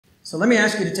So let me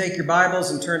ask you to take your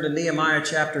Bibles and turn to Nehemiah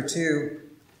chapter 2.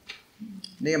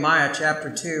 Nehemiah chapter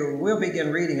 2. We'll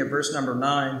begin reading at verse number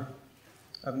 9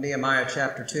 of Nehemiah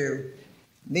chapter 2.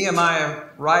 Nehemiah,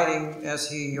 writing as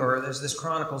this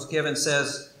chronicle's given,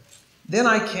 says, "Then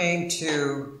I came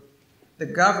to the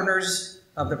governors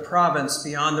of the province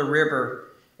beyond the river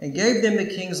and gave them the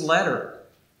king's letter.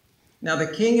 Now the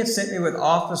king had sent me with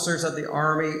officers of the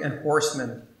army and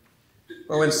horsemen.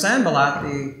 But when Sanballat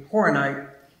the Horonite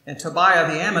and Tobiah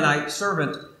the Ammonite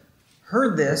servant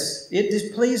heard this, it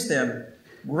displeased them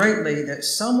greatly that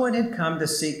someone had come to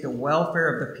seek the welfare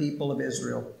of the people of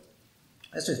Israel."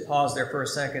 Let's just pause there for a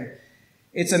second.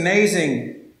 It's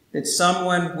amazing that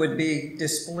someone would be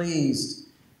displeased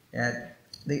at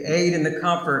the aid and the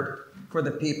comfort for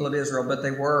the people of Israel, but they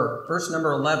were. Verse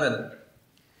number 11.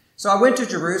 "So I went to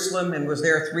Jerusalem and was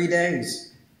there 3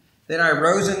 days. Then I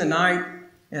rose in the night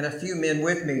and a few men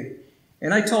with me.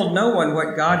 And I told no one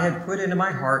what God had put into my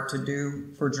heart to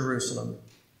do for Jerusalem.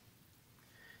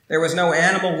 There was no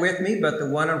animal with me but the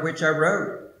one on which I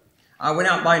rode. I went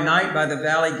out by night by the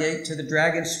valley gate to the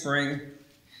dragon spring,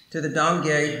 to the dung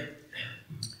gate,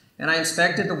 and I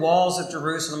inspected the walls of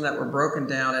Jerusalem that were broken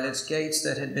down and its gates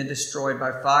that had been destroyed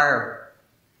by fire.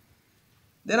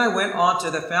 Then I went on to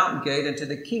the fountain gate and to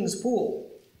the king's pool,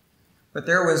 but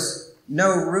there was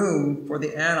no room for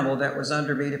the animal that was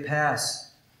under me to pass.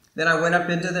 Then I went up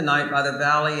into the night by the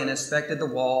valley and inspected the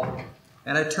wall,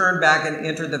 and I turned back and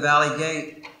entered the valley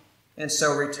gate, and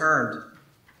so returned.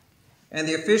 And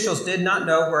the officials did not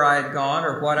know where I had gone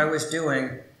or what I was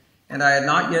doing, and I had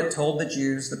not yet told the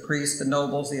Jews, the priests, the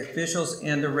nobles, the officials,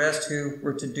 and the rest who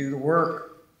were to do the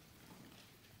work.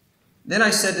 Then I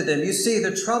said to them, 'You see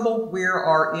the trouble we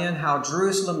are in, how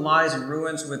Jerusalem lies in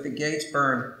ruins with the gates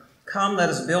burned. Come, let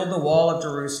us build the wall of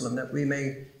Jerusalem, that we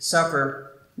may suffer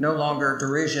no longer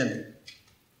derision.'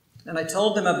 And I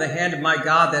told them of the hand of my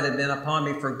God that had been upon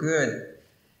me for good,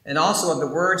 and also of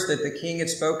the words that the king had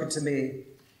spoken to me.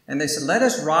 And they said, 'Let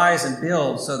us rise and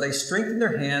build.' So they strengthened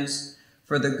their hands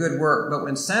for the good work. But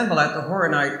when Sanballat the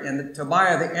Horonite and the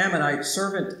Tobiah the Ammonite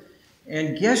servant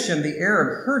and Geshem the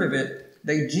Arab heard of it,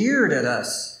 they jeered at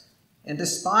us and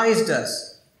despised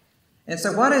us and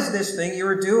said, 'What is this thing you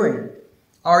are doing?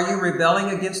 Are you rebelling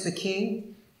against the king?'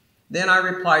 Then I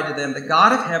replied to them, 'The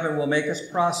God of heaven will make us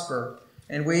prosper,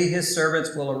 and we, his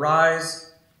servants, will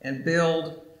arise and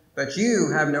build. But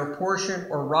you have no portion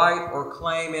or right or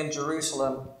claim in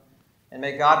Jerusalem.' And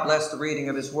may God bless the reading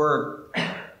of his word."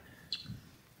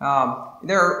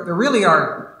 There really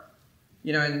are,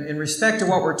 in respect to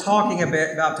what we're talking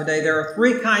about today, there are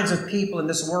three kinds of people in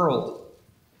this world.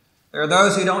 There are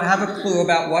those who don't have a clue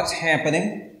about what's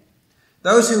happening,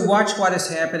 those who watch what is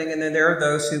happening, and then there are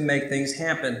those who make things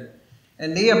happen.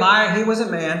 And Nehemiah, he was a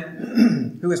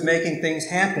man who was making things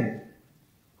happen.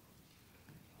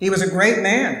 He was a great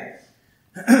man,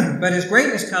 but his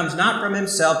greatness comes not from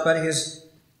himself, but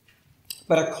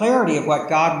a clarity of what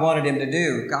God wanted him to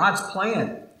do, God's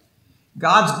plan,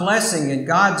 God's blessing, and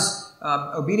God's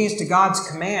obedience to God's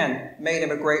command made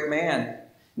him a great man.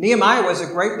 Nehemiah was a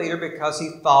great leader because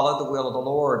he followed the will of the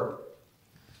Lord.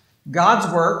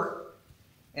 God's work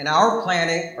and our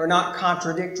planning are not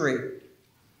contradictory.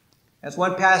 As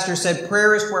one pastor said,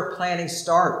 prayer is where planning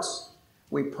starts.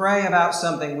 We pray about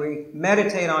something, we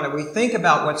meditate on it, we think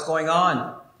about what's going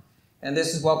on. And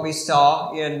this is what we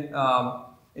saw in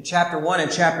chapter 1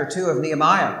 and chapter 2 of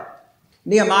Nehemiah.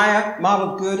 Nehemiah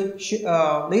modeled good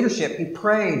leadership. He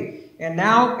prayed. And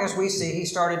now, as we see, he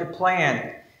started to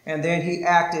plan. And then he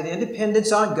acted in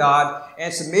dependence on God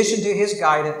and submission to his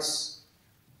guidance.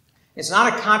 It's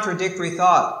not a contradictory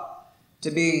thought to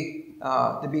be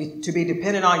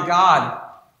dependent on God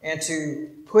and to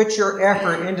put your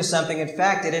effort into something. In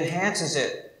fact, it enhances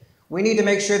it. We need to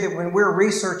make sure that when we're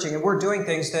researching and we're doing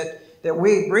things that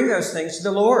we bring those things to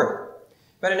the Lord.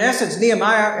 But in essence,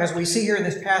 Nehemiah, as we see here in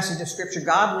this passage of Scripture,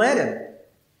 God led him.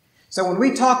 So when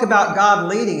we talk about God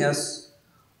leading us,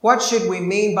 what should we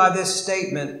mean by this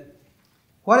statement?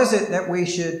 What is it that we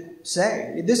should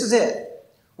say? This is it.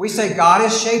 We say God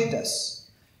has shaped us.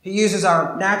 He uses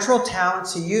our natural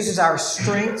talents. He uses our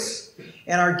strengths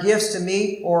and our gifts to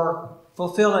meet or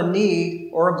fulfill a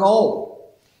need or a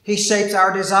goal. He shapes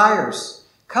our desires.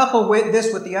 Couple with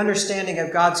this with the understanding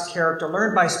of God's character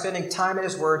learned by spending time in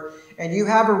his word, and you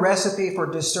have a recipe for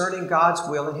discerning God's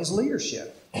will and his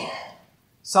leadership.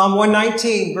 Psalm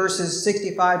 119, verses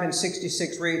 65 and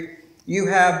 66 read, "You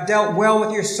have dealt well with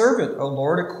your servant, O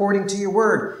Lord, according to your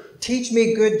word. Teach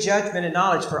me good judgment and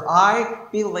knowledge, for I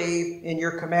believe in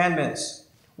your commandments.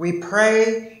 We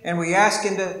pray and we ask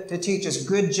Him to teach us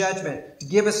good judgment, to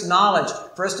give us knowledge,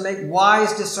 for us to make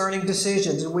wise, discerning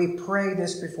decisions. And we pray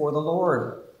this before the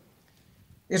Lord.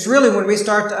 It's really when we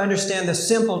start to understand the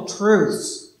simple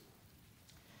truths,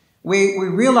 we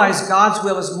realize God's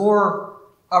will is more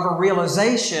of a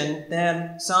realization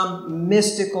than some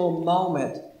mystical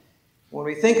moment. When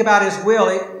we think about His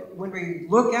will, when we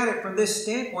look at it from this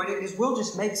standpoint, His will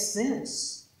just makes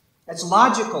sense. It's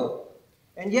logical.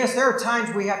 And yes, there are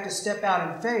times we have to step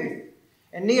out in faith.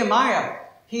 And Nehemiah,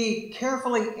 he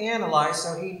carefully analyzed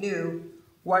so he knew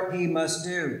what he must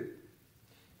do.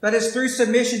 But it's through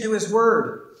submission to His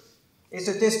Word. It's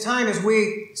at this time as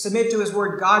we submit to His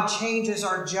Word, God changes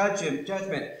our judgment,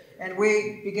 and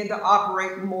we begin to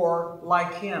operate more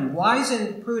like Him. Wise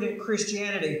and prudent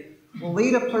Christianity will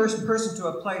lead a person to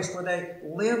a place where they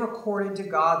live according to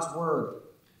God's Word.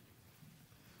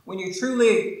 When you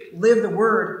truly live the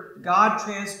Word, God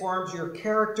transforms your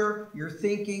character, your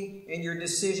thinking, and your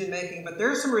decision-making. But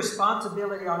there's some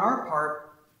responsibility on our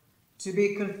part to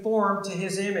be conformed to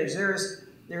His image.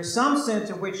 There's some sense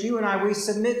in which you and I, we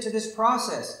submit to this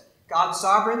process. God's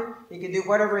sovereign. He can do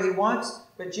whatever He wants.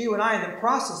 But you and I, in the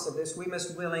process of this, we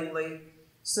must willingly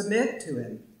submit to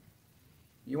Him.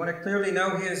 You want to clearly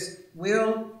know His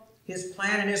will, His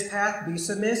plan, and His path? Be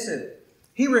submissive.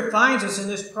 He refines us in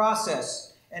this process.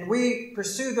 And we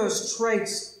pursue those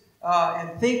traits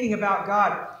and thinking about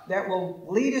God that will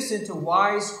lead us into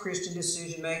wise Christian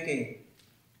decision-making.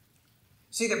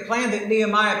 See, the plan that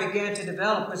Nehemiah began to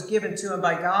develop was given to him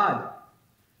by God.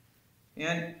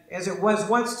 And as it was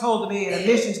once told to me in a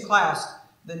missions class,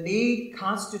 the need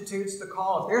constitutes the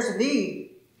call. If there's a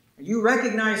need, and you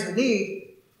recognize the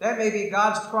need, that may be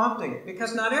God's prompting,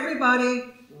 because not everybody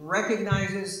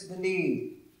recognizes the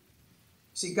need.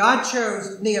 See, God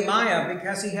chose Nehemiah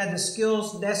because he had the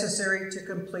skills necessary to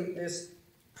complete this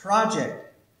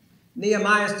project.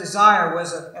 Nehemiah's desire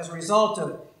was as a result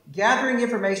of gathering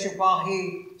information while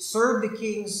he served the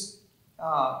king's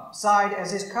side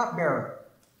as his cupbearer.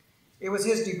 It was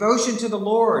his devotion to the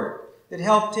Lord that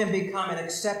helped him become an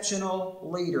exceptional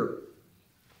leader.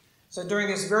 So during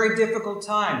this very difficult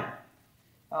time,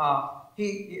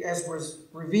 as was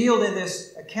revealed in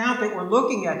this account that we're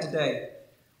looking at today,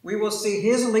 we will see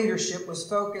his leadership was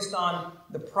focused on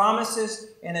the promises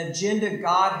and agenda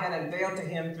God had unveiled to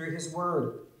him through His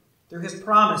Word, through His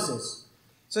promises.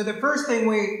 So the first thing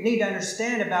we need to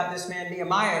understand about this man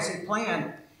Nehemiah is a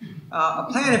plan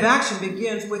of action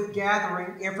begins with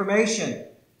gathering information.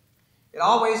 It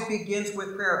always begins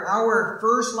with prayer. Our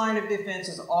first line of defense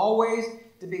is always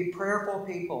to be prayerful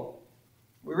people.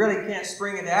 We really can't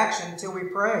spring into action until we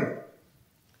pray.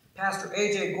 Pastor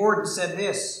A.J. Gordon said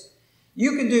this: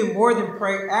 "You can do more than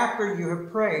pray after you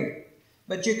have prayed,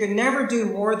 but you can never do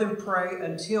more than pray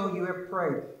until you have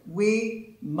prayed."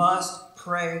 We must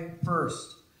pray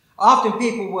first. Often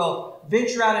people will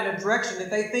venture out in a direction that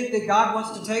they think that God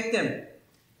wants to take them.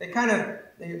 They kind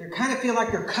of feel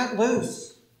like they're cut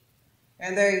loose,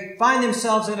 and they find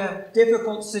themselves in a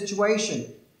difficult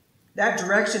situation. That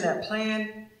direction, that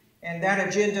plan, and that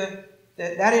agenda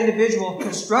that individual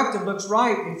constructed looks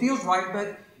right, it feels right,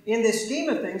 but in this scheme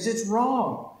of things, it's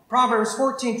wrong. Proverbs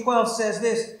 14:12 says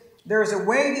this: "There is a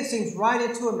way that seems right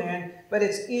unto a man, but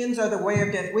its ends are the way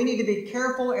of death." We need to be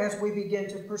careful as we begin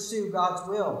to pursue God's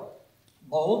will.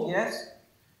 Bold, yes.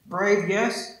 Brave,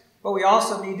 yes. But we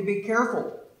also need to be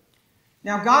careful.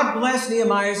 Now, God blessed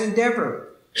Nehemiah's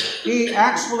endeavor. He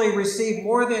actually received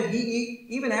more than he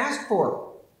even asked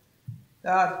for.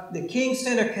 The king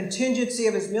sent a contingency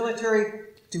of his military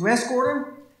to escort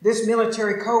him. This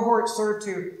military cohort served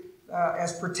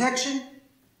as protection.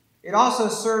 It also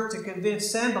served to convince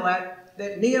Sanballat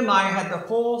that Nehemiah had the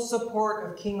full support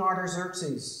of King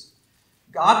Artaxerxes.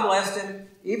 God blessed him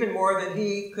even more than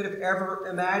he could have ever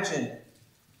imagined.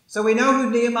 So we know who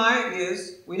Nehemiah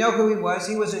is. We know who he was.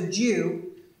 He was a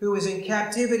Jew who was in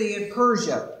captivity in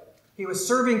Persia. He was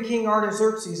serving King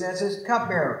Artaxerxes as his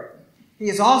cupbearer. He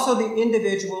is also the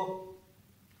individual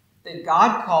that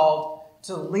God called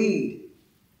to lead.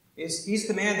 He's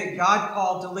the man that God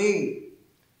called to lead.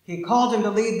 He called him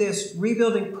to lead this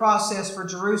rebuilding process for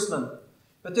Jerusalem.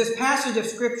 But this passage of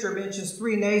Scripture mentions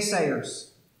three naysayers.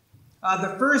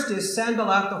 The first is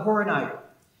Sanballat the Horonite.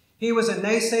 He was a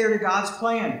naysayer to God's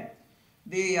plan.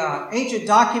 The ancient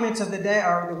documents of the day,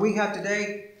 or that we have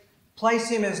today, place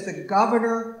him as the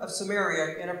governor of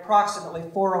Samaria in approximately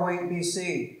 408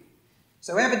 BC.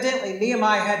 So evidently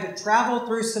Nehemiah had to travel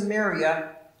through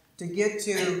Samaria to get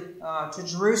to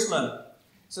Jerusalem.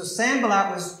 So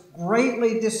Sanballat was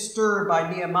greatly disturbed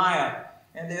by Nehemiah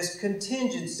and this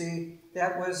contingency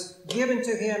that was given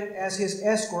to him as his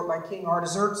escort by King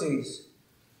Artaxerxes.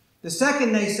 The second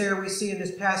naysayer we see in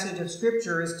this passage of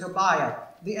Scripture is Tobiah,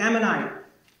 the Ammonite.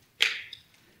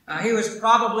 He was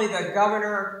probably the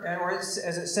governor, or as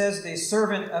it says, the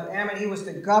servant of Ammon. He was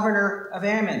the governor of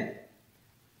Ammon.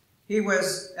 He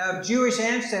was of Jewish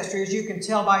ancestry, as you can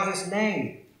tell by his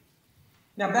name.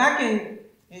 Now,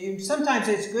 sometimes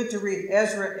it's good to read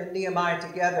Ezra and Nehemiah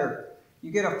together.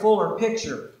 You get a fuller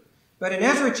picture. But in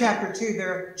Ezra chapter 2,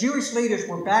 their Jewish leaders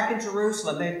were back in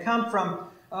Jerusalem. They had come from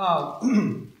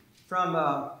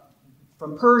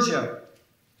Persia.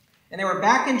 And they were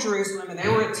back in Jerusalem, and they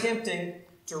were attempting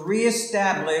to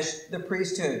reestablish the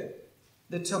priesthood.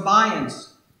 The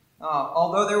Tobians,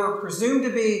 although they were presumed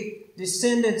to be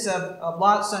descendants of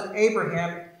Lot's son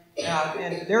Abraham,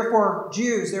 and therefore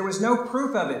Jews, there was no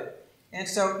proof of it. And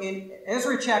so in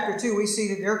Ezra chapter 2, we see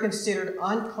that they're considered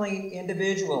unclean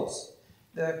individuals.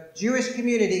 The Jewish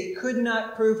community could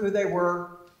not prove who they were.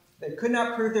 They could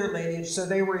not prove their lineage, so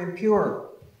they were impure.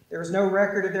 There was no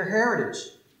record of their heritage.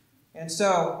 And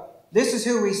so this is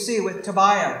who we see with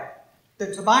Tobiah.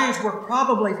 The Tobians were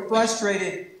probably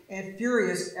frustrated and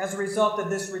furious as a result of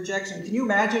this rejection. Can you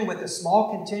imagine with a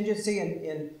small contingency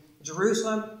in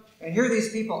Jerusalem? And here are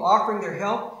these people offering their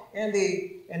help. And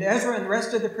Ezra and the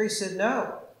rest of the priests said,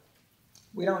 no,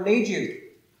 we don't need you.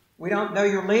 We don't know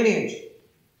your lineage.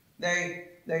 They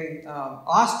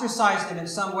ostracized them in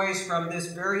some ways from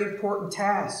this very important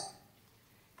task.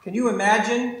 Can you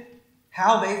imagine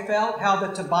how they felt, how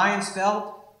the Tobians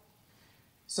felt?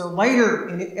 So later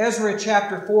in Ezra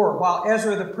chapter 4, while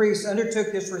Ezra the priest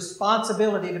undertook this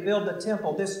responsibility to build the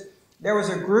temple, there was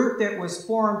a group that was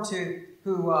formed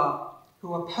who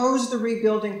opposed the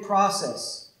rebuilding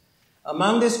process.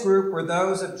 Among this group were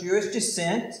those of Jewish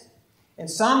descent, and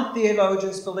some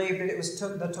theologians believe that it was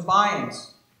the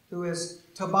Tobians, who is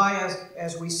Tobiah,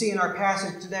 as we see in our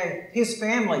passage today, his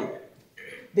family.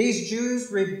 These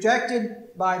Jews rejected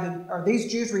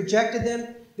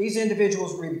them. These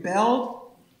individuals rebelled.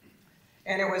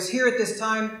 And it was here at this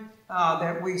time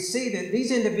that we see that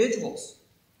these individuals,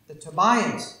 the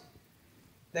Tobians,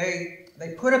 they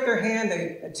put up their hand,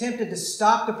 they attempted to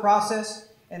stop the process,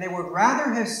 and they would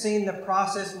rather have seen the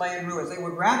process lay in ruins. They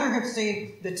would rather have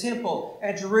seen the temple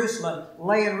at Jerusalem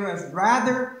lay in ruins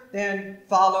rather than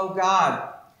follow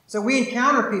God. So we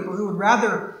encounter people who would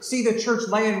rather see the church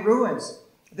lay in ruins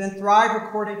than thrive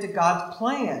according to God's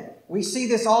plan. We see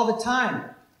this all the time.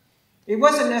 It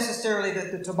wasn't necessarily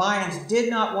that the Tobians did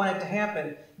not want it to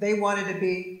happen. They wanted to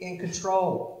be in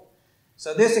control.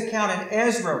 So this account in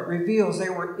Ezra reveals they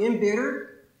were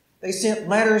embittered. They sent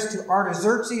letters to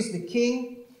Artaxerxes the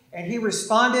king, and he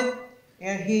responded,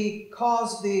 and he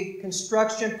caused the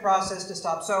construction process to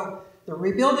stop. So the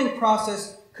rebuilding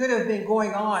process could have been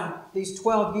going on these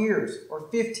 12 years or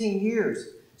 15 years.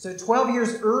 So 12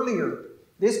 years earlier,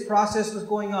 this process was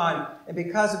going on, and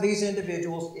because of these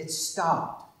individuals, it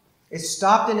stopped. It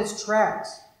stopped in its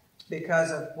tracks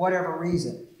because of whatever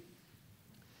reason.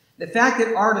 The fact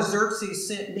that Artaxerxes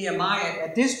sent Nehemiah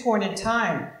at this point in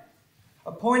time,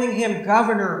 appointing him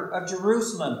governor of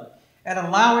Jerusalem and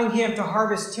allowing him to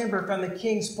harvest timber from the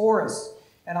king's forest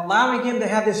and allowing him to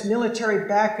have this military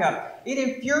backup, it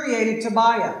infuriated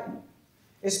Tobiah,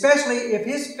 especially if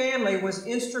his family was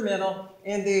instrumental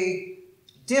in the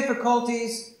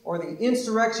difficulties or the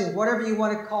insurrection, whatever you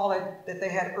want to call it, that they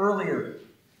had earlier.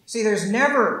 See, there's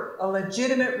never a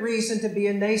legitimate reason to be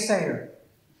a naysayer.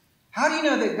 How do you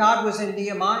know that God was in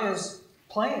Nehemiah's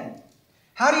plan?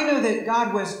 How do you know that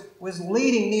God was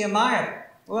leading Nehemiah?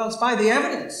 Well, it's by the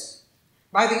evidence.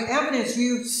 By the evidence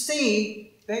you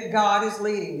see that God is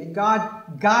leading and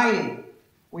God guiding.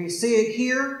 We see it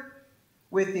here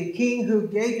with the king who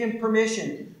gave him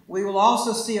permission. We will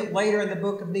also see it later in the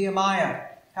book of Nehemiah,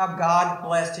 how God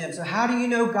blessed him. So how do you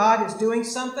know God is doing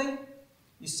something?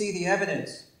 You see the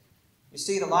evidence. You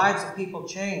see the lives of people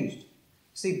changed. You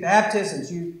see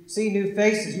baptisms. You see new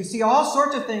faces. You see all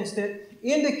sorts of things that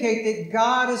indicate that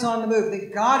God is on the move,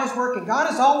 that God is working.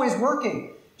 God is always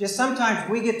working. Just sometimes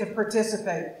we get to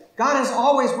participate. God is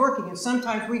always working, and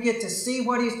sometimes we get to see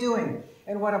what He's doing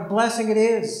and what a blessing it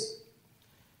is.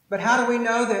 But how do we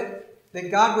know that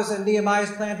God was in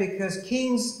Nehemiah's plan? Because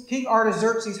King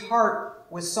Artaxerxes' heart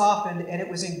was softened, and it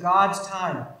was in God's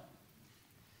time.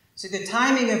 See, the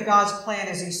timing of God's plan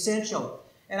is essential.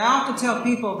 And I often tell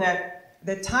people that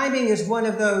the timing is one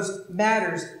of those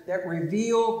matters that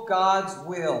reveal God's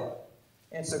will.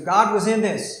 And so God was in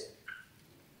this.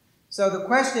 So the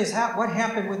question is, what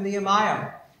happened with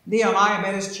Nehemiah? Nehemiah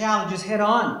met his challenges head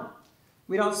on.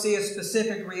 We don't see a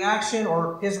specific reaction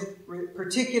or his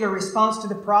particular response to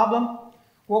the problem.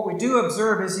 What we do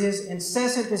observe is his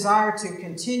incessant desire to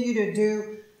continue to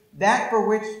do that for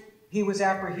which he was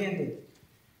apprehended.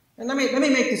 And let me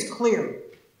make this clear.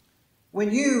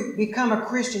 When you become a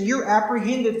Christian, you're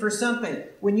apprehended for something.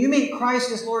 When you meet Christ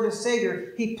as Lord and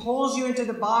Savior, He pulls you into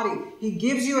the body. He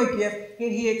gives you a gift,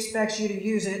 and He expects you to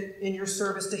use it in your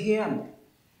service to Him.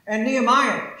 And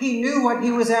Nehemiah, he knew what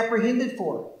he was apprehended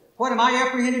for. What am I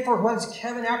apprehended for? What is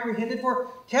Kevin apprehended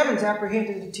for? Kevin's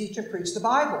apprehended to teach and preach the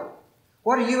Bible.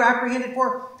 What are you apprehended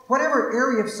for? Whatever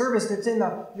area of service that's in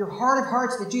your heart of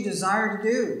hearts that you desire to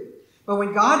do. But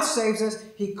when God saves us,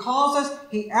 He calls us,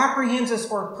 He apprehends us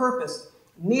for a purpose.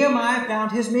 Nehemiah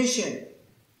found his mission.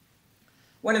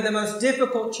 One of the most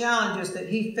difficult challenges that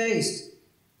he faced,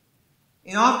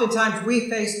 and oftentimes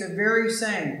we face the very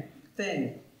same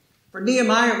thing. For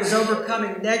Nehemiah, it was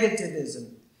overcoming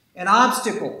negativism and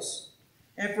obstacles.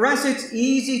 And for us, it's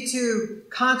easy to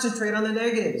concentrate on the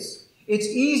negatives. It's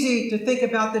easy to think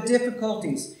about the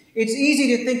difficulties. It's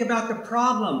easy to think about the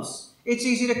problems. It's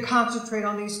easy to concentrate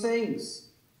on these things.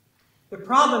 The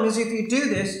problem is if you do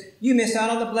this, you miss out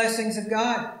on the blessings of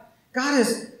God. God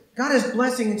is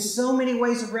blessing in so many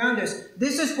ways around us.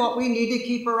 This is what we need to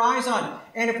keep our eyes on.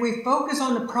 And if we focus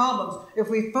on the problems, if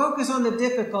we focus on the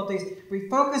difficulties, if we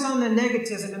focus on the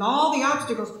negativism and all the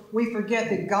obstacles, we forget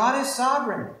that God is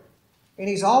sovereign. And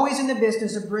He's always in the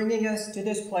business of bringing us to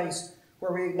this place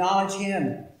where we acknowledge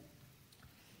Him.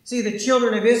 See, the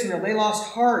children of Israel, they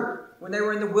lost heart when they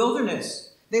were in the wilderness.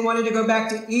 They wanted to go back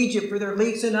to Egypt for their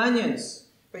leeks and onions.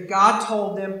 But God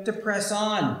told them to press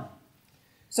on.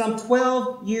 Some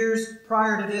 12 years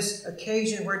prior to this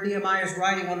occasion where Nehemiah is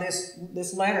writing on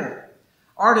this letter,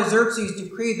 Artaxerxes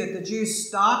decreed that the Jews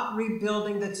stop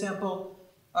rebuilding the temple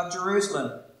of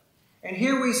Jerusalem. And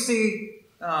here we see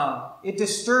it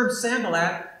disturbed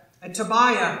Sanballat and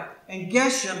Tobiah and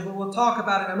Geshem, who we'll talk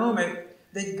about in a moment,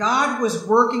 that God was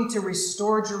working to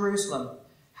restore Jerusalem.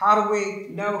 How do we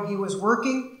know He was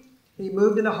working? He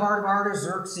moved in the heart of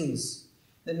Artaxerxes.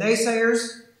 The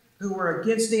naysayers who were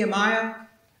against Nehemiah,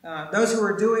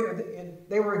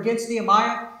 they were against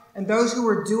Nehemiah, and those who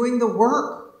were doing the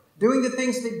work, doing the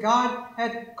things that God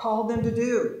had called them to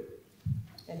do.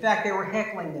 In fact, they were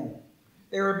heckling them.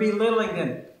 They were belittling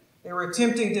them. They were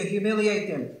attempting to humiliate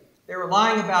them. They were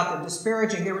lying about them,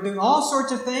 disparaging. They were doing all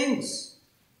sorts of things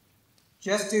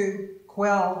just to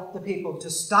quell the people, to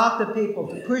stop the people,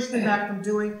 to push them back from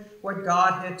doing what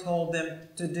God had told them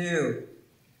to do.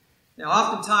 Now,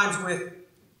 oftentimes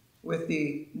with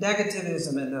the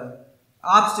negativism and the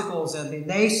obstacles and the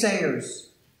naysayers,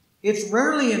 it's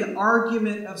rarely an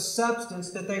argument of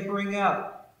substance that they bring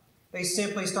up. They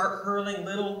simply start hurling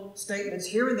little statements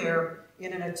here and there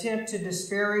in an attempt to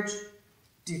disparage,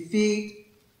 defeat,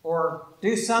 or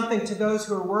do something to those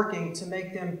who are working to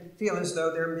make them feel as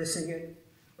though they're missing it,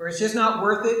 or it's just not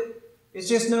worth it. It's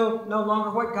just no longer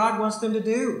what God wants them to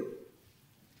do.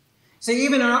 See,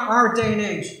 even in our day and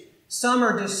age, some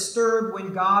are disturbed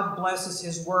when God blesses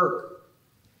His work.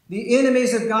 The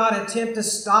enemies of God attempt to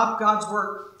stop God's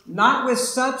work, not with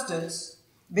substance,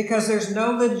 because there's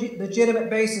no legitimate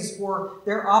basis for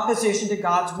their opposition to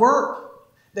God's work.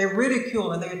 They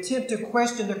ridicule and they attempt to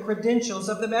question the credentials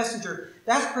of the messenger.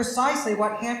 That's precisely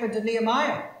what happened to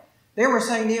Nehemiah. They were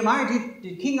saying, Nehemiah,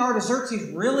 did King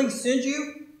Artaxerxes really send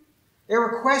you? They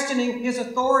were questioning his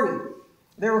authority.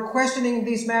 They were questioning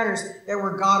these matters that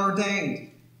were God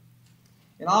ordained.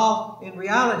 In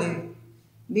reality,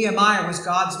 Nehemiah was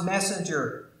God's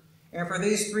messenger. And for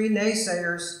these three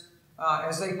naysayers,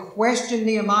 as they questioned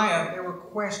Nehemiah, they were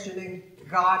questioning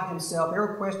God Himself. They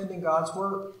were questioning God's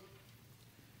work.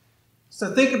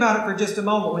 So think about it for just a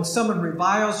moment. When someone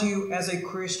reviles you as a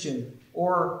Christian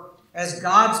or as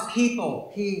God's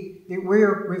people,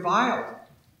 we're reviled.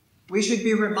 We should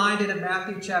be reminded of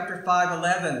Matthew chapter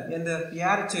 5:11 in the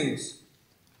Beatitudes.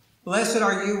 Blessed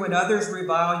are you when others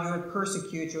revile you and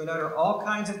persecute you and utter all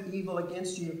kinds of evil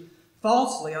against you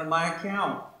falsely on my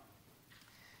account.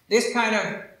 This kind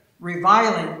of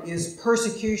reviling is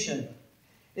persecution.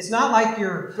 It's not like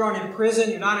you're thrown in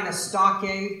prison. You're not in a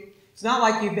stockade. It's not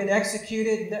like you've been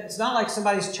executed. It's not like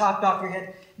somebody's chopped off your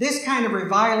head. This kind of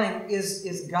reviling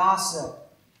is gossip.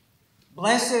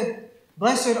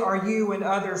 Blessed are you when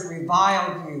others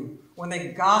revile you, when they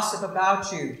gossip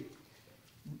about you.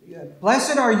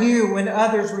 Blessed are you when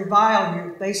others revile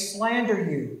you, they slander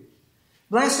you.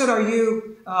 Blessed are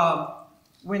you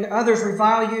when others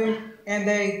revile you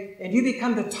and you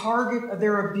become the target of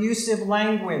their abusive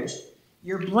language.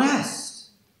 You're blessed.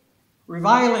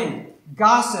 Reviling,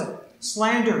 gossip,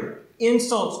 slander,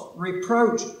 insults,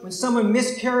 reproach, when someone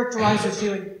mischaracterizes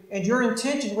you and your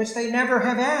intention, which they never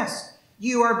have asked,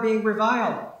 you are being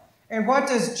reviled. And what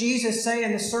does Jesus say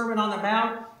in the Sermon on the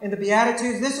Mount, in the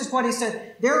Beatitudes? This is what he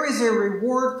said: there is a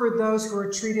reward for those who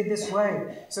are treated this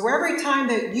way. So every time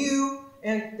that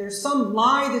and there's some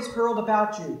lie that's hurled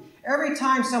about you, every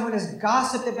time someone has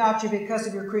gossiped about you because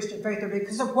of your Christian faith or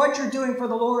because of what you're doing for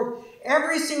the Lord,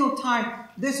 every single time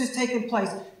this has taken place,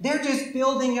 they're just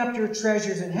building up your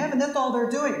treasures in heaven. That's all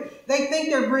they're doing. They think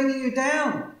they're bringing you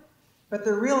down, but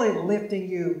they're really lifting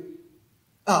you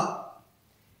up.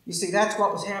 You see, that's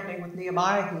what was happening with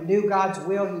Nehemiah. He knew God's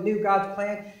will. He knew God's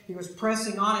plan. He was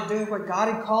pressing on and doing what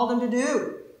God had called him to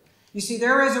do. You see,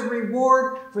 there is a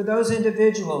reward for those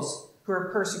individuals who are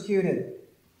persecuted.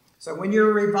 So when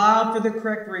you're reviled for the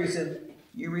correct reason,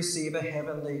 you receive a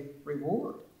heavenly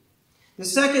reward. The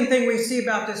second thing we see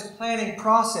about this planning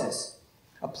process,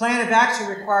 a plan of action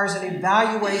requires an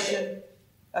evaluation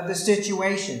of the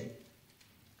situation.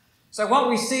 So what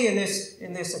we see in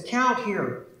this account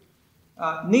here,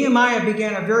 Nehemiah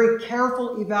began a very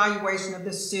careful evaluation of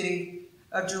the city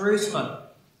of Jerusalem.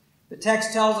 The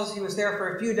text tells us he was there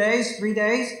for a few days, 3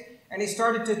 days, and he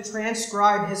started to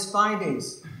transcribe his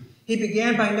findings. He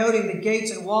began by noting the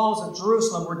gates and walls of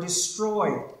Jerusalem were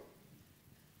destroyed.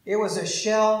 It was a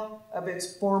shell of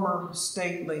its former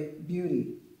stately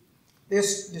beauty.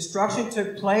 This destruction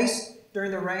took place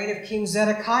during the reign of King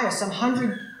Zedekiah, some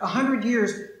 100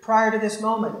 years prior to this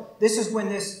moment. This is when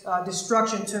this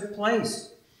destruction took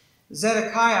place.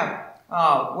 Zedekiah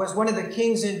was one of the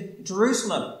kings in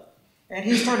Jerusalem, and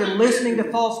he started listening to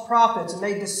false prophets and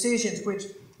made decisions which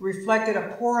reflected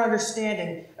a poor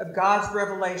understanding of God's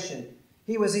revelation.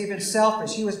 He was even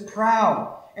selfish. He was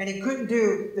proud, and he couldn't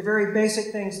do the very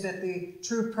basic things that the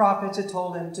true prophets had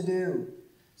told him to do.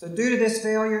 So due to this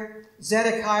failure,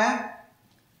 Zedekiah,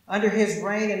 under his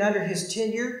reign and under his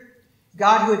tenure,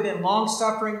 God, who had been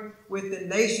long-suffering with the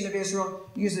nation of Israel,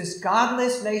 used this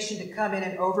godless nation to come in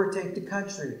and overtake the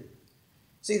country.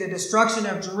 See, the destruction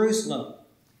of Jerusalem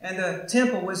and the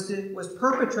temple was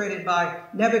perpetrated by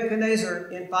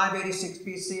Nebuchadnezzar in 586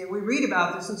 BC. And we read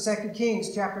about this in 2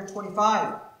 Kings chapter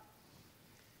 25.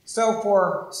 So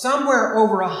for somewhere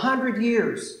over 100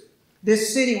 years,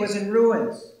 this city was in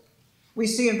ruins. We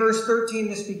see in verse 13,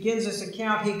 this begins this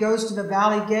account. He goes to the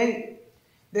valley gate.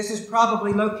 This is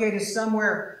probably located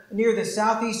somewhere near the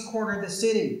southeast corner of the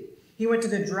city. He went to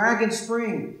the Dragon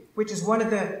Spring, which is one of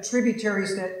the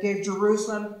tributaries that gave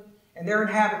Jerusalem and their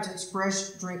inhabitants fresh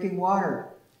drinking water.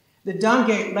 The Dung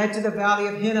Gate led to the valley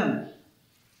of Hinnom.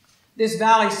 This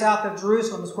valley south of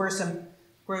Jerusalem is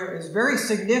where is very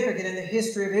significant in the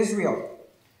history of Israel.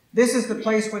 This is the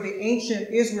place where the ancient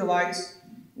Israelites,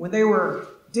 when they were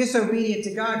disobedient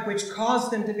to God, which caused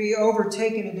them to be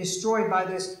overtaken and destroyed by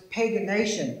this pagan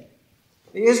nation,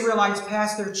 the Israelites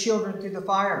passed their children through the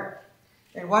fire.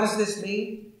 And what does this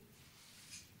mean?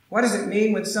 What does it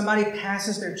mean when somebody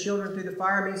passes their children through the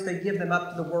fire? It means they give them up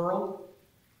to the world.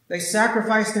 They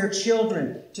sacrifice their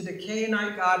children to the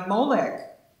Canaanite god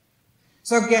Molech.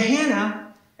 So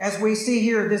Gehenna, as we see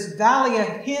here, this valley of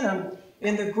Hinnom,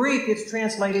 in the Greek it's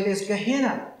translated as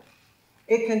Gehenna.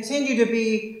 It continued to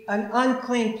be an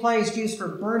unclean place used for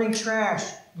burning trash,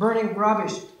 burning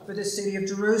rubbish for the city of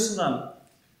Jerusalem.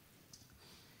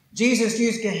 Jesus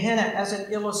used Gehenna as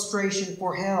an illustration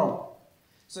for hell.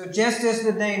 So just as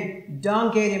the name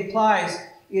Dung Gate implies,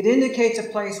 it indicates a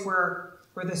place where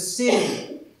the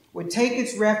city would take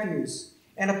its refuse,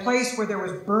 and a place where there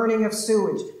was burning of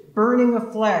sewage, burning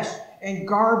of flesh, and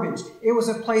garbage. It was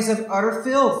a place of utter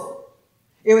filth.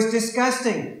 It was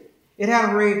disgusting. It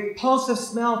had a repulsive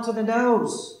smell to the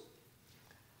nose.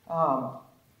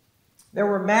 There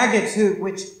were maggots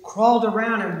which crawled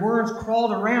around and worms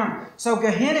crawled around. So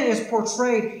Gehenna is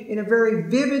portrayed in a very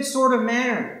vivid sort of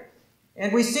manner.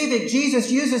 And we see that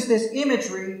Jesus uses this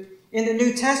imagery in the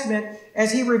New Testament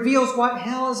as he reveals what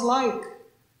hell is like.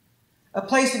 A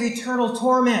place of eternal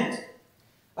torment.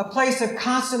 A place of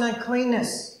constant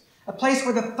uncleanness. A place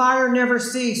where the fire never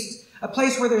ceased. A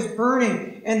place where there's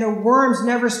burning and the worms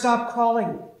never stop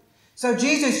crawling. So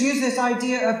Jesus used this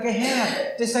idea of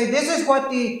Gehenna to say this is what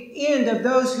the end of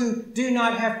those who do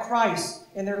not have Christ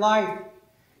in their life.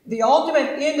 The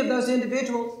ultimate end of those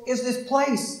individuals is this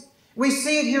place. We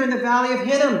see it here in the valley of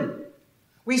Hinnom.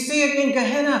 We see it in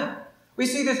Gehenna. We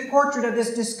see this portrait of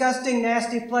this disgusting,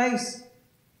 nasty place.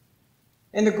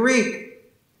 In the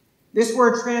Greek, this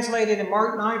word translated in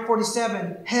Mark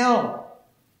 9:47, hell.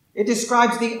 It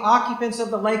describes the occupants of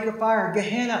the lake of fire,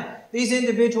 Gehenna. These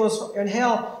individuals in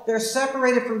hell, they're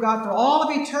separated from God for all of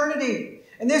eternity.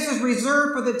 And this is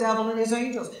reserved for the devil and his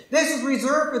angels. This is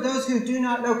reserved for those who do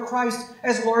not know Christ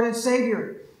as Lord and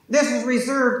Savior. This is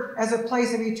reserved as a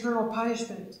place of eternal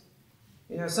punishment.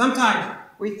 You know, sometimes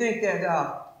we think that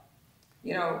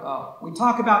We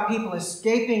talk about people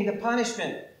escaping the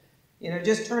punishment,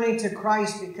 just turning to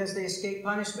Christ because they escape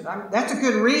punishment. That's a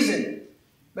good reason,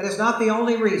 but it's not the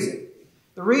only reason.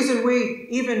 The reason we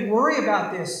even worry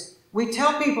about this, we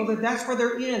tell people that that's where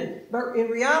they're in. But in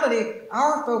reality,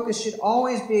 our focus should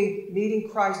always be meeting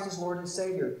Christ as Lord and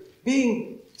Savior.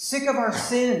 Being sick of our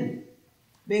sin,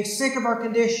 being sick of our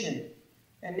condition,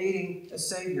 and needing a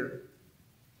Savior.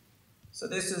 So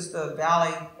this is the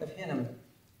Valley of Hinnom,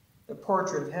 the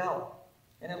portrait of hell.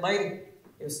 And it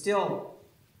was still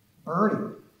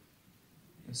burning.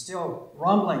 It was still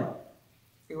rumbling.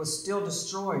 It was still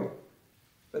destroyed.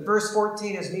 But verse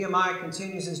 14, as Nehemiah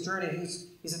continues his journey,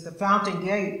 he's at the fountain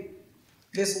gate.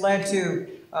 This led to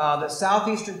the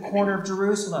southeastern corner of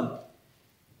Jerusalem,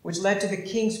 which led to the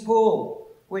king's pool,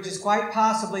 which is quite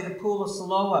possibly the pool of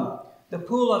Siloam. The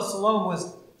pool of Siloam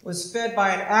was fed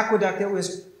by an aqueduct that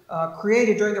was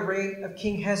created during the reign of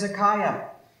King Hezekiah.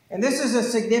 And this is a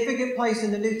significant place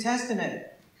in the New Testament.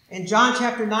 In John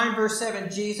chapter 9, verse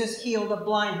 7, Jesus healed a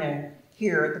blind man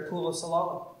here at the pool of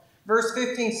Siloam. Verse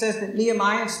 15 says that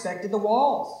Nehemiah inspected the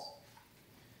walls.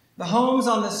 The homes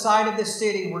on the side of the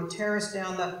city were terraced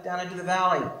down into the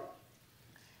valley.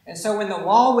 And so when the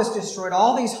wall was destroyed,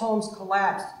 all these homes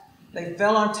collapsed. They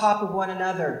fell on top of one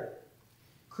another,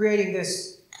 creating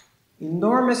this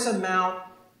enormous amount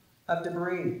of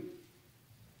debris.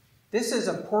 This is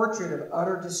a portrait of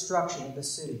utter destruction of the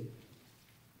city.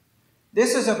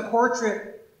 This is a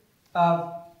portrait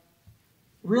of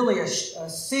really a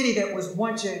city that was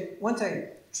once a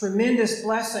tremendous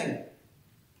blessing.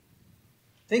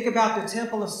 Think about the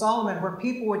Temple of Solomon, where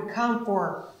people would come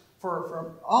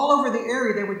from all over the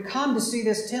area. They would come to see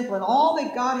this temple and all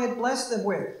that God had blessed them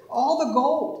with, all the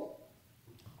gold,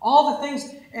 all the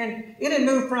things. And it had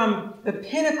moved from the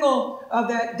pinnacle of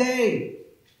that day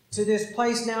to this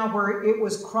place now where it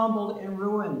was crumbled in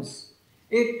ruins.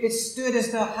 It stood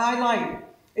as the highlight.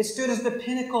 It stood as the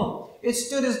pinnacle. It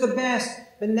stood as the best.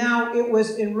 But now it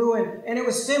was in ruin. And it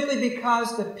was simply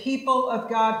because the people of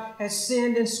God had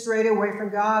sinned and strayed away from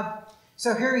God.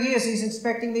 So here he is. He's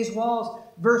inspecting these walls.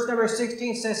 Verse number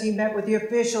 16 says he met with the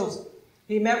officials.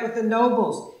 He met with the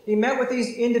nobles. He met with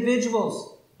these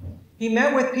individuals. He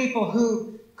met with people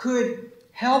who could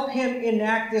help him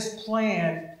enact this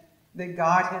plan that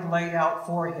God had laid out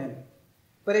for him.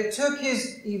 But it took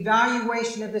his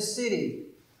evaluation of the city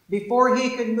before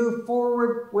he could move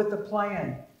forward with the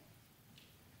plan.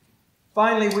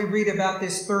 Finally, we read about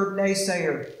this third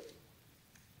naysayer.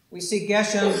 We see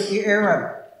Geshem the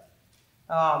Arab.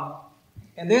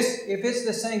 And this, if it's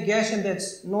the same Geshem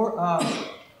that's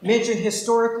mentioned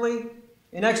historically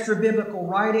in extra-biblical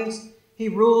writings, he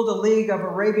ruled a league of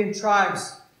Arabian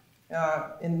tribes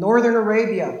in northern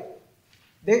Arabia.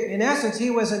 In essence, he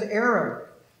was an Arab,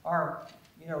 or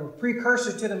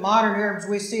precursor to the modern Arabs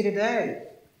we see today.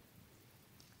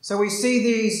 So we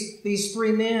see these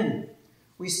three men.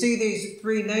 We see these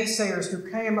three naysayers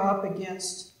who came up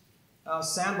against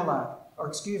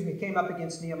came up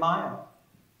against Nehemiah.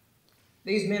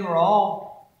 These men were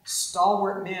all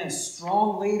stalwart men,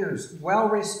 strong leaders, well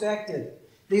respected.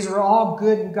 These were all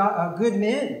good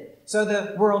men, so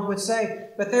the world would say.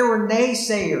 But they were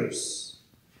naysayers.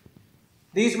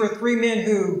 These were three men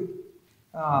who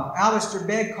Alistair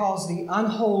Begg calls the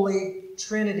unholy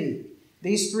trinity.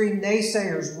 These three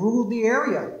naysayers ruled the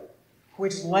area,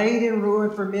 which laid in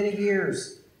ruin for many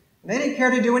years. And they didn't care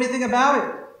to do anything about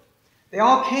it. They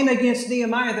all came against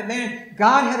Nehemiah, the man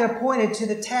God had appointed to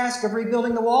the task of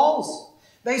rebuilding the walls.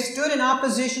 They stood in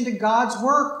opposition to God's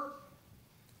work.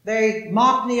 They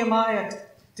mocked Nehemiah.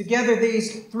 Together,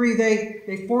 these three,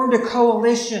 they formed a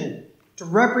coalition to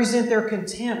represent their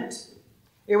contempt.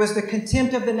 It was the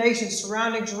contempt of the nations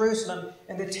surrounding Jerusalem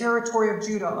and the territory of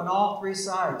Judah on all three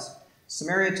sides.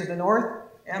 Samaria to the north,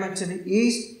 Ammon to the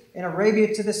east, and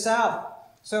Arabia to the south.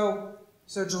 So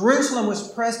Jerusalem was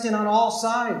pressed in on all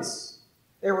sides.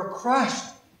 They were crushed.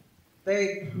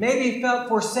 They maybe felt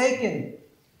forsaken.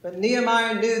 But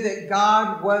Nehemiah knew that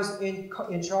God was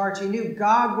in charge. He knew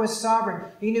God was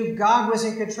sovereign. He knew God was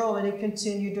in control, and he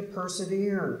continued to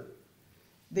persevere.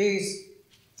 These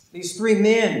three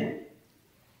men,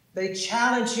 they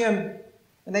challenged him,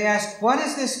 and they asked, "What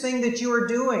is this thing that you are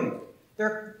doing?"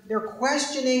 They're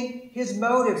questioning his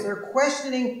motives. They're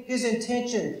questioning his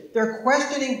intention. They're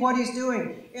questioning what he's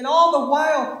doing. And all the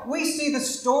while, we see the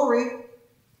story.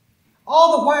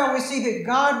 All the while, we see that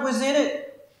God was in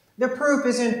it. The proof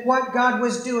is in what God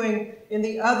was doing in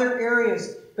the other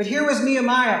areas. But here was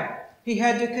Nehemiah. He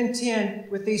had to contend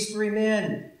with these three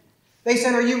men. They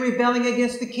said, "Are you rebelling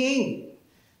against the king?"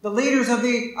 The leaders of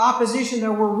the opposition,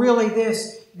 though, were really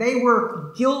this. they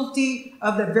were guilty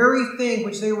of the very thing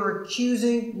which they were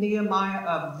accusing Nehemiah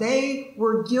of. They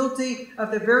were guilty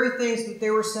of the very things that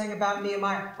they were saying about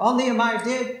Nehemiah. All Nehemiah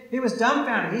did, he was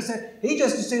dumbfounded. He said he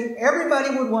just assumed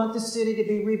everybody would want the city to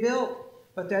be rebuilt.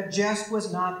 But that just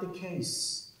was not the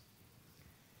case.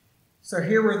 So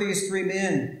here were these three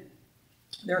men,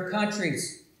 their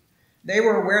countries. They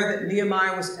were aware that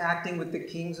Nehemiah was acting with the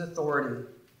king's authority.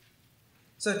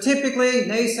 So typically,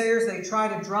 naysayers, they try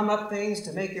to drum up things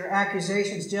to make their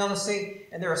accusations, jealousy,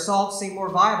 and their assaults seem more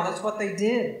viable. That's what they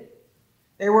did.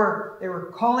 They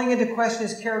were calling into question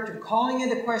his character, calling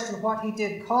into question what he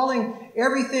did, calling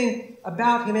everything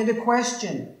about him into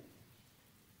question.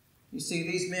 You see,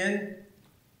 these men,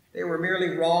 they were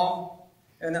merely wrong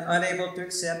and unable to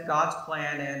accept God's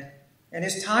plan and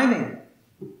his timing.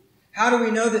 How do we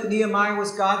know that Nehemiah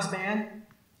was God's man?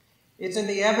 It's in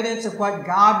the evidence of what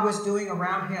God was doing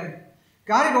around him.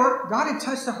 God had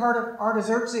touched the heart of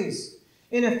Artaxerxes.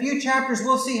 In a few chapters,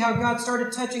 we'll see how God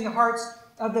started touching the hearts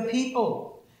of the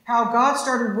people, how God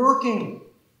started working.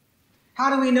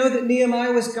 How do we know that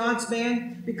Nehemiah was God's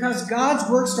man? Because God's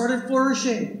work started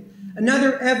flourishing.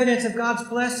 Another evidence of God's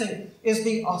blessing is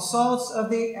the assaults of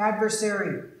the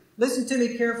adversary. Listen to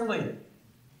me carefully.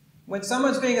 When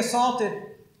someone's being assaulted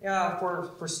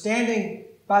for standing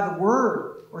by the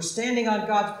word or standing on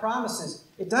God's promises,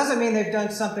 it doesn't mean they've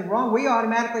done something wrong. We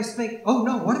automatically think, oh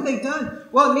no, what have they done?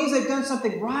 Well, it means they've done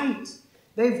something right.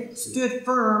 They've stood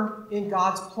firm in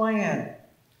God's plan.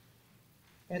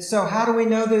 And so how do we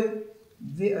know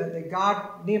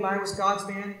that Nehemiah was God's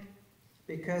man?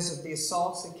 Because of the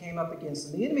assaults that came up against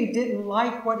him. The enemy didn't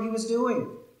like what he was doing.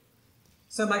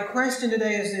 So my question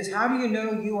today is this: how do you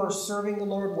know you are serving the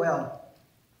Lord well?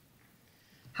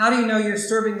 How do you know you're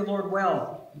serving the Lord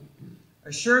well?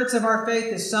 Assurance of our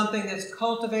faith is something that's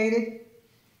cultivated,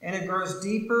 and it grows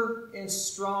deeper and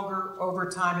stronger over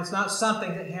time. It's not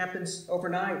something that happens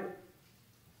overnight.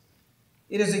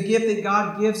 It is a gift that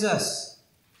God gives us.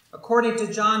 According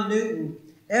to John Newton,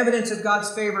 evidence of God's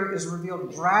favor is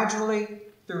revealed gradually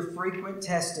through frequent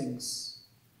testings.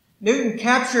 Newton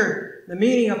captured the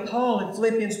meaning of Paul in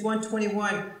Philippians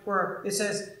 1:21, where it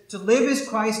says, to live is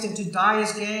Christ and to die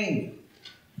is gain.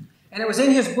 And it was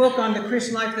in his book on the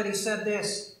Christian life that he said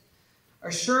this: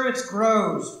 assurance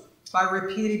grows by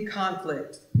repeated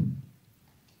conflict,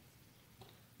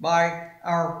 by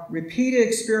our repeated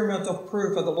experimental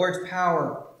proof of the Lord's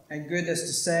power and goodness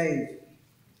to save.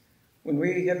 When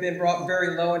we have been brought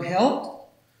very low and helped,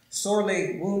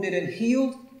 sorely wounded and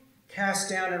healed, cast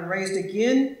down and raised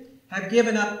again, have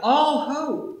given up all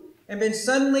hope, and been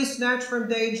suddenly snatched from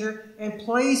danger and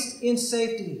placed in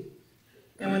safety.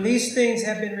 And when these things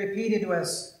have been repeated to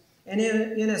us, and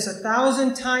in us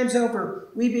 1,000 times over,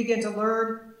 we begin to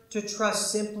learn to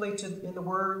trust simply in the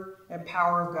word and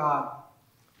power of God,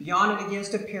 beyond and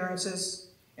against appearances.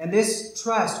 And this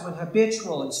trust, when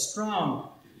habitual and strong,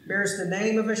 bears the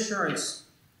name of assurance,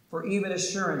 for even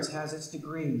assurance has its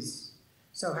degrees.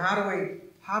 So how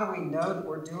do we know that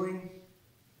we're doing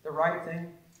the right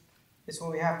thing? It's when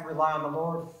we have to rely on the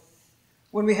Lord.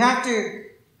 When we have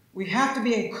to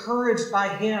be encouraged by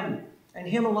Him and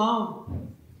Him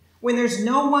alone. When there's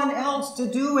no one else to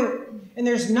do it, and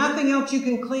there's nothing else you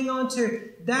can cling on to,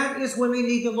 that is when we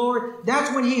need the Lord.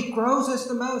 That's when He grows us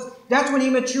the most. That's when He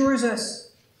matures us.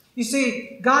 You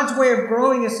see, God's way of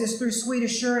growing us is through sweet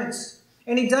assurance.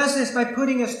 And He does this by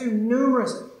putting us through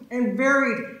numerous and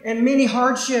varied and many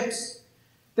hardships.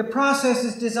 The process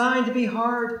is designed to be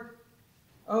hard.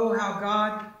 Oh, how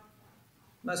God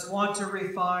must want to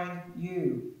refine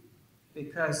you,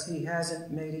 because He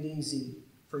hasn't made it easy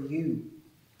for you.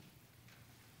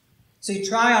 See,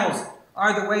 trials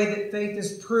are the way that faith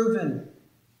is proven,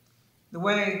 the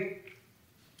way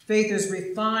faith is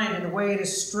refined, and the way it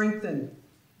is strengthened.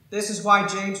 This is why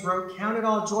James wrote, "Count it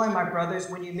all joy, my brothers,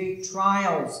 when you meet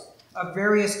trials of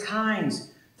various kinds,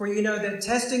 for you know that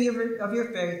testing of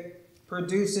your faith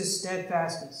produces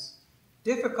steadfastness."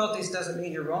 Difficulties doesn't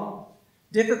mean you're wrong.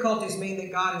 Difficulties mean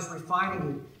that God is refining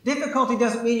you. Difficulty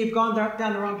doesn't mean you've gone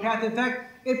down the wrong path. In fact,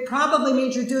 it probably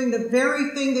means you're doing the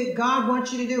very thing that God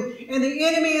wants you to do, and the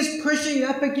enemy is pushing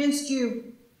up against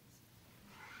you.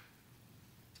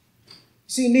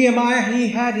 See, Nehemiah, he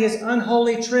had his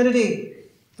unholy trinity,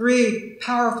 3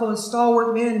 powerful and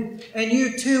stalwart men, and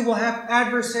you too will have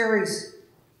adversaries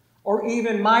or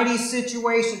even mighty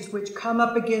situations which come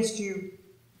up against you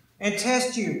and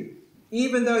test you,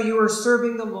 even though you are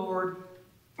serving the Lord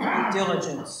with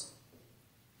diligence.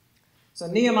 So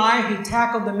Nehemiah, he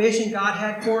tackled the mission God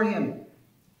had for him.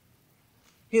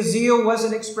 His zeal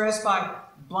wasn't expressed by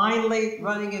blindly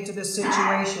running into the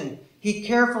situation. He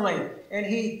carefully and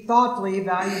he thoughtfully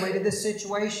evaluated the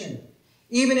situation.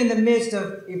 Even in the midst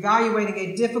of evaluating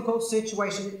a difficult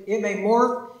situation, it may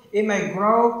morph, it may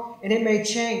grow, and it may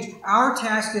change. Our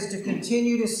task is to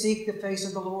continue to seek the face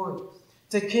of the Lord,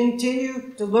 to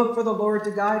continue to look for the Lord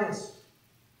to guide us.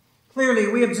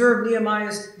 Clearly, we observe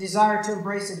Nehemiah's desire to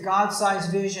embrace a God-sized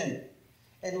vision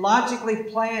and logically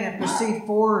plan and proceed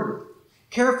forward.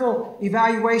 Careful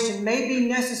evaluation may be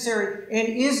necessary and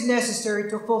is necessary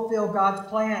to fulfill God's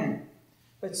plan,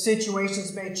 but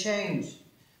situations may change.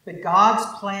 But God's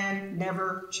plan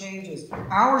never changes.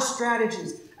 Our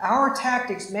strategies, our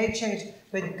tactics may change,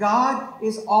 but God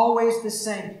is always the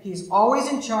same. He's always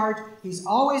in charge. He's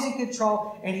always in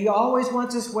control, and He always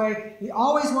wants His way. He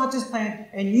always wants His plan,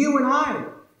 and you and I,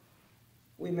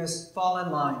 we must fall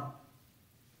in line.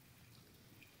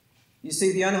 You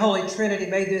see, the unholy Trinity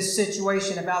made this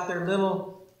situation about their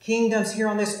little kingdoms here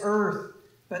on this earth,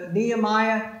 but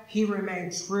Nehemiah, he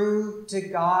remained true to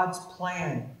God's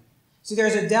plan. See,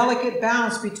 there's a delicate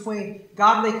balance between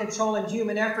godly control and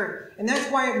human effort. And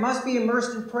that's why it must be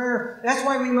immersed in prayer. That's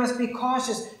why we must be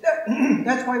cautious.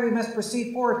 That's why we must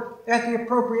proceed forward at the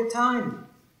appropriate time.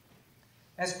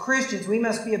 As Christians, we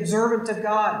must be observant of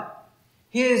God,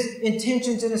 His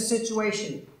intentions in a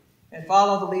situation, and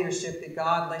follow the leadership that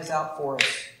God lays out for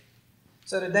us.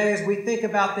 So today, as we think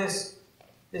about this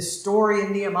story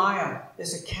in Nehemiah,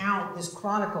 this account, this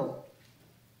chronicle,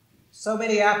 so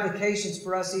many applications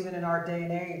for us even in our day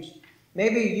and age.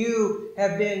 Maybe you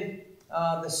have been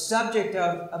the subject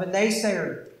of a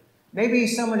naysayer. Maybe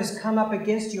someone has come up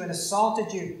against you and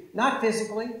assaulted you, not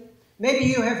physically. Maybe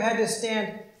you have had to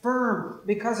stand firm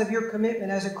because of your commitment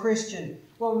as a Christian.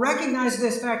 Well, recognize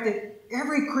this fact that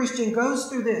every Christian goes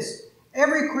through this.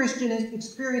 Every Christian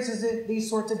experiences these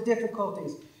sorts of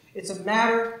difficulties. It's a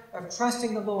matter of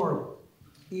trusting the Lord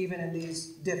even in these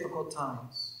difficult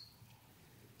times.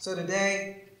 So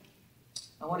today,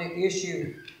 I want to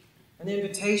issue an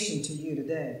invitation to you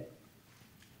today.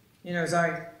 You know, as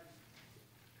I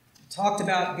talked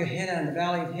about Gehenna and the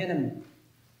Valley of Hinnom,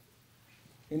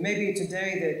 it may be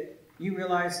today that you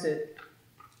realize that,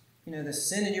 you know, the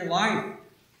sin in your life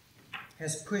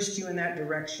has pushed you in that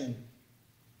direction.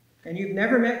 And you've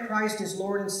never met Christ as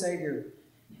Lord and Savior.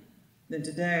 Then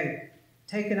today,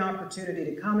 take an opportunity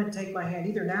to come and take my hand,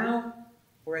 either now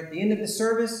or at the end of the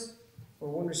service, or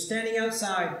when we're standing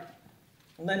outside,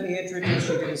 and let me introduce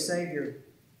you to the Savior.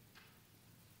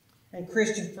 And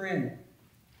Christian friend,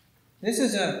 this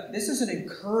is an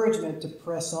encouragement to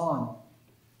press on.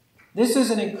 This is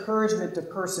an encouragement to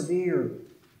persevere.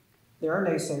 There are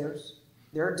naysayers.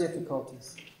 There are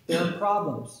difficulties. There are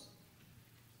problems.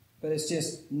 But it's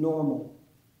just normal.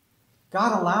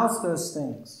 God allows those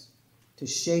things to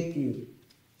shape you,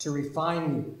 to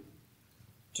refine you,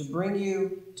 to bring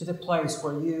you to the place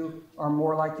where you are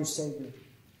more like your Savior.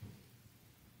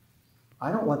 I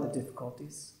don't want the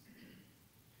difficulties.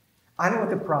 I don't want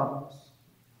the problems.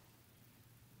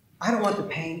 I don't want the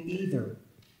pain either.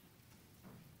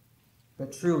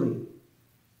 But truly,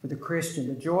 for the Christian,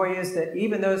 the joy is that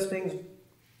even those things,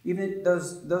 even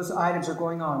those items are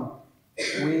going on,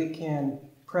 we can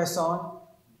press on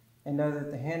and know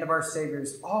that the hand of our Savior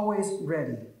is always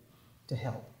ready to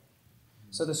help.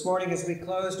 So this morning, as we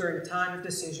close during a time of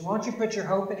decision, won't you put your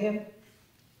hope in Him?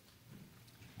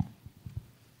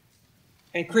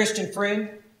 And Christian friend,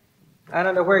 I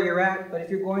don't know where you're at, but if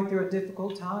you're going through a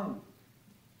difficult time,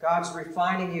 God's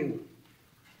refining you.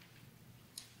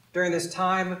 During this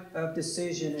time of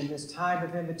decision and this time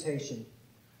of invitation,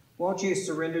 won't you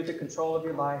surrender the control of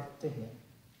your life to Him?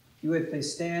 You would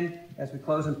please stand as we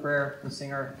close in prayer and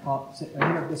sing our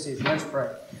hymn of decision. Let's pray.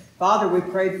 Father, we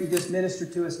pray that you just minister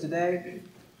to us today.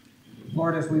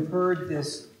 Lord, as we've heard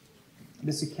this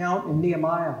account in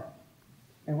Nehemiah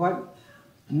and what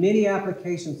many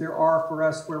applications there are for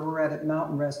us where we're at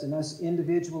Mountain Rest and us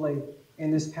individually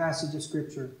in this passage of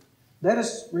Scripture, let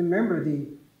us remember the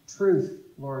truth,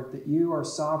 Lord, that you are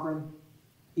sovereign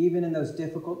even in those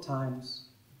difficult times.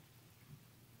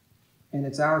 And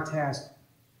it's our task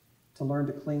to learn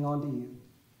to cling on to you.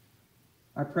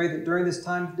 I pray that during this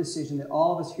time of decision that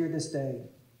all of us here this day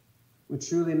would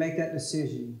truly make that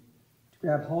decision to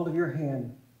grab hold of your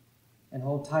hand and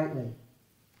hold tightly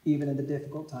even in the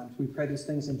difficult times. We pray these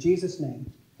things in Jesus'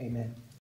 name. Amen.